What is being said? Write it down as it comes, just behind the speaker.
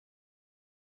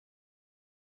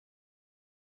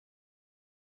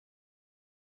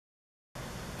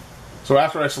So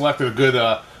after I selected a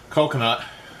good coconut,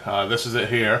 this is it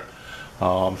here.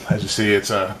 As you see, it's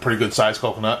a pretty good sized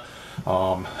coconut.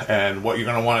 And what you're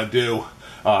going to want to do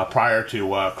prior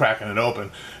to cracking it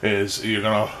open is you're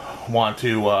going to want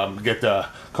to get the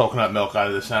coconut milk out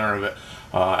of the center of it,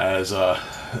 as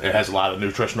it has a lot of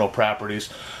nutritional properties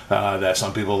that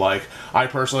some people like. I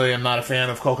personally am not a fan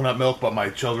of coconut milk, but my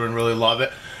children really love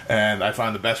it, and I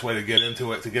find the best way to get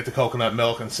into it, to get the coconut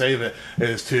milk and save it,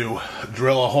 is to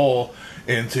drill a hole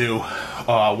into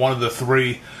one of the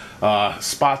three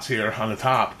spots here on the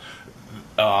top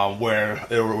where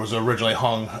it was originally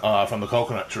hung from the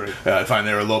coconut tree. I find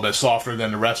they're a little bit softer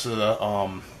than the rest of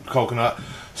the coconut,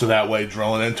 so that way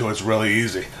drilling into it's really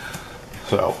easy.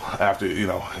 So after you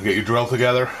get your drill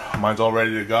together, mine's all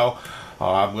ready to go.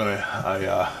 I'm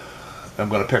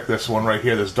gonna pick this one right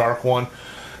here, this dark one,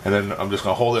 and then I'm just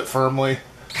gonna hold it firmly,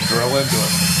 drill into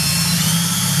it.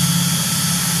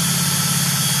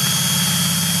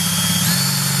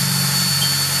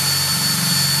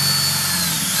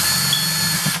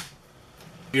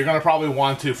 You're going to probably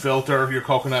want to filter your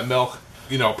coconut milk,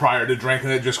 prior to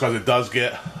drinking it, just because it does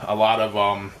get a lot of,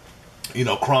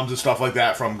 crumbs and stuff like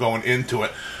that from going into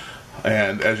it.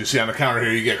 And as you see on the counter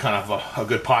here, you get kind of a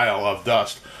good pile of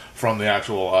dust from the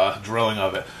actual drilling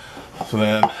of it. So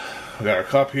then we got our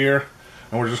cup here,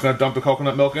 and we're just going to dump the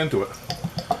coconut milk into it.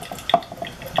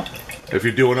 If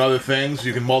you're doing other things,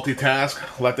 you can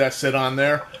multitask, let that sit on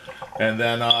there, and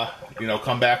then,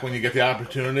 come back when you get the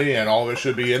opportunity, and all of it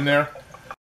should be in there.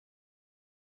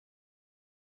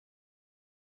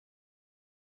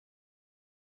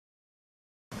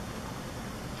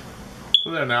 So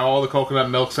there, now all the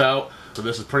coconut milk's out. So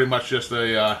this is pretty much just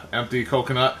a empty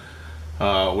coconut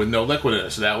with no liquid in it.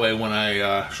 So that way when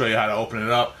I show you how to open it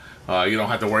up, you don't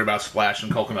have to worry about splashing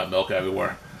coconut milk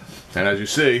everywhere. And as you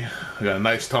see, we got a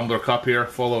nice tumbler cup here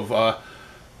full of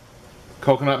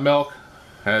coconut milk.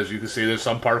 As you can see, there's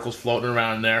some particles floating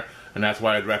around in there, and that's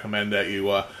why I'd recommend that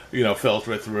you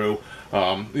filter it through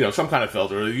some kind of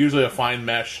filter. Usually a fine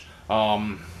mesh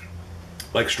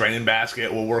like straining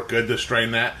basket will work good to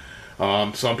strain that.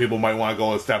 Some people might want to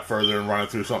go a step further and run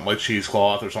it through something like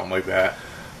cheesecloth or something like that.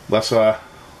 Let's show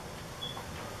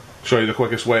you the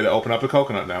quickest way to open up a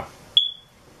coconut now.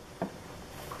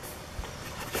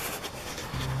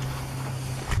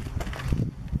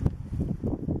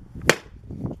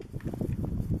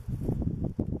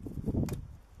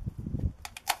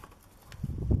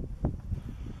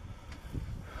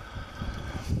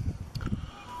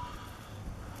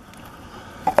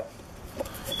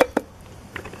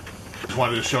 Just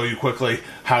wanted to show you quickly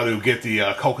how to get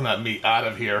the coconut meat out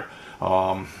of here,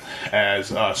 as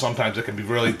sometimes it can be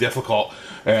really difficult.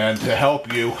 And to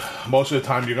help you, most of the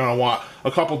time you're going to want a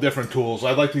couple different tools.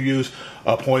 I'd like to use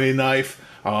a pointing knife.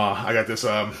 I got this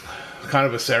kind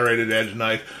of a serrated edge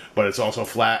knife, but it's also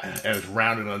flat and it's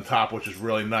rounded on top, which is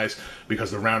really nice because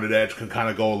the rounded edge can kind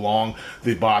of go along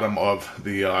the bottom of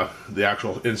the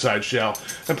actual inside shell.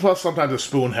 And plus sometimes a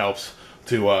spoon helps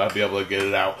to be able to get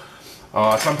it out.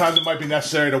 Sometimes it might be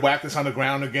necessary to whack this on the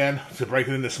ground again to break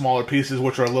it into smaller pieces,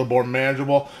 which are a little more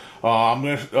manageable. I'm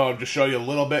going to just show you a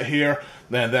little bit here,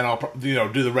 and then I'll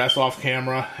do the rest off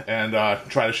camera and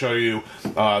try to show you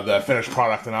the finished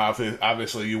product. And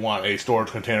obviously you want a storage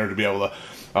container to be able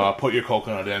to put your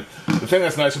coconut in. The thing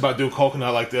that's nice about doing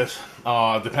coconut like this,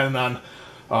 depending on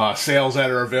sales that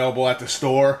are available at the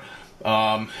store,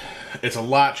 it's a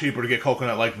lot cheaper to get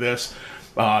coconut like this,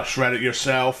 shred it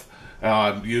yourself.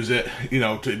 Use it,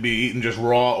 to be eaten just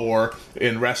raw or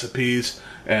in recipes.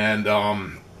 And,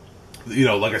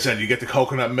 like I said, you get the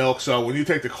coconut milk. So when you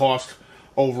take the cost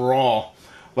overall,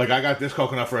 like I got this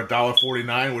coconut for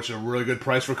 $1.49, which is a really good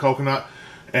price for coconut.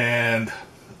 And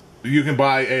you can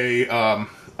buy a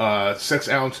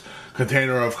 6-ounce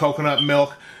container of coconut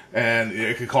milk, and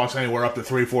it could cost anywhere up to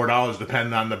 $3 or $4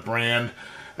 depending on the brand.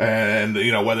 And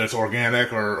whether it's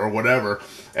organic or whatever.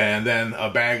 And then a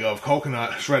bag of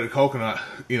coconut, shredded coconut,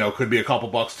 could be a couple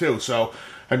bucks too. So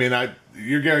I mean,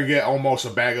 you're gonna get almost a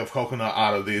bag of coconut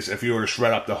out of these if you were to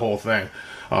shred up the whole thing.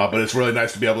 But it's really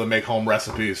nice to be able to make home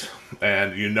recipes,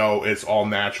 and it's all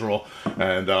natural,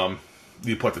 and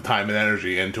you put the time and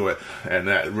energy into it, and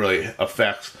that really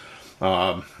affects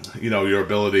your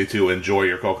ability to enjoy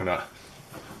your coconut.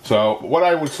 So what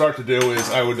I would start to do is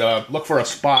I would look for a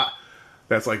spot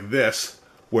that's like this,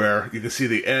 where you can see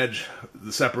the edge,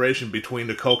 the separation between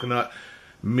the coconut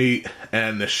meat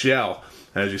and the shell.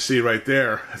 As you see right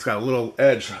there, it's got a little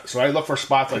edge. So I look for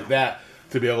spots like that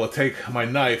to be able to take my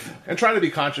knife, and try to be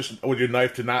conscious with your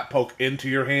knife to not poke into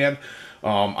your hand.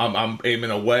 I'm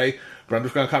aiming away, but I'm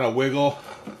just going to kind of wiggle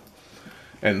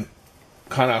and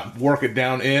kind of work it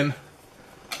down in.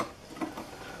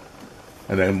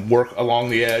 and then work along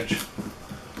the edge.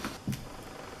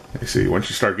 You see, once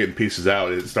you start getting pieces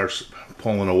out, it starts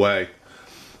pulling away,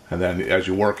 and then as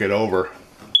you work it over,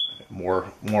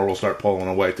 more will start pulling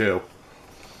away too,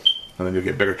 and then you'll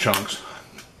get bigger chunks.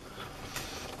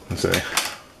 And see,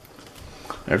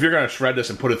 if you're going to shred this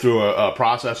and put it through a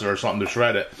processor or something to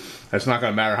shred it, it's not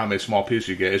going to matter how many small pieces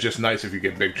you get. It's just nice if you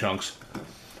get big chunks.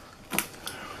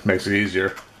 Makes it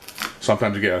easier.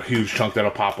 Sometimes you get a huge chunk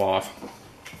that'll pop off.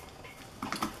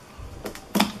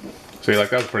 See, like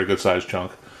that was a pretty good sized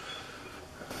chunk.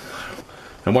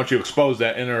 And once you expose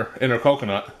that inner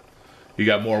coconut, you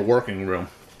got more working room.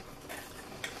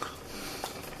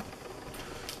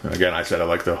 And again, I said I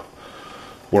like to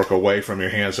work away from your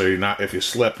hand, so you're not, if you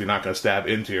slip, you're not going to stab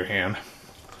into your hand.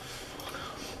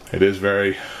 It is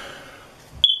very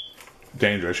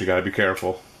dangerous. You got to be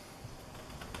careful.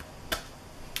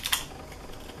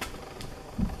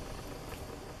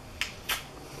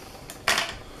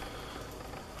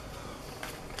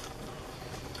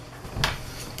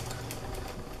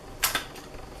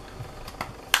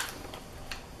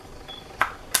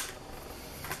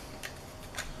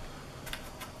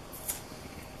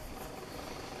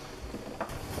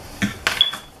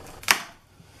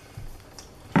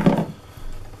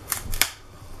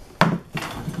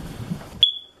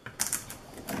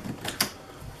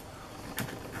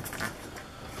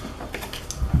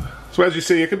 So as you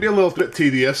see, it can be a little bit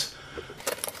tedious.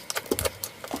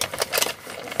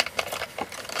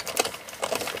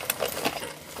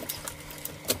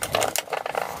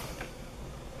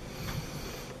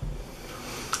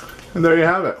 And there you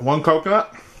have it. One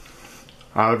coconut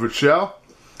out of its shell,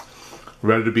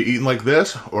 ready to be eaten like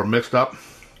this, or mixed up,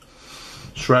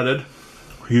 shredded,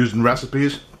 used in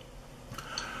recipes.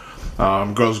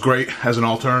 Goes great as an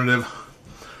alternative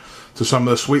to some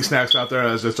of the sweet snacks out there,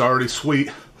 as it's already sweet.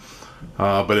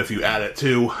 But if you add it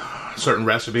to certain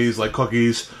recipes like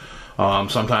cookies,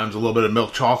 sometimes a little bit of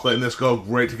milk chocolate and this go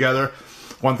great together.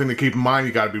 One thing to keep in mind,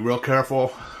 you got to be real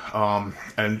careful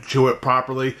and chew it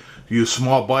properly. Use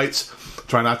small bites.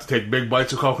 Try not to take big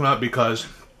bites of coconut because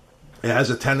it has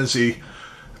a tendency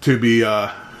to be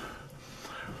kind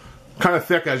of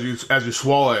thick as you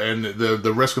swallow it, and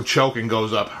the risk of choking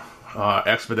goes up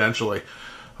exponentially.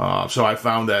 So I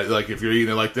found that, like, if you're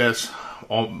eating it like this,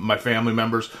 all my family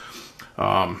members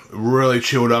really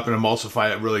chew it up and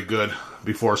emulsify it really good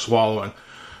before swallowing.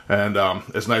 And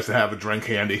it's nice to have a drink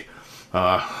handy,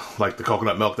 like the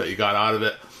coconut milk that you got out of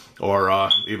it, or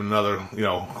even another,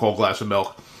 cold glass of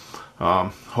milk.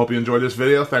 Hope you enjoyed this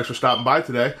video. Thanks for stopping by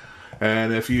today.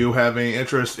 And if you have any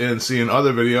interest in seeing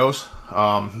other videos,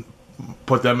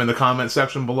 put them in the comment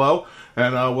section below,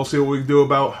 and we'll see what we can do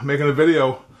about making a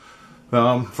video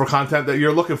for content that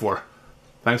you're looking for.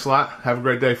 Thanks a lot. Have a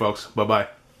great day, folks.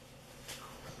 Bye-bye.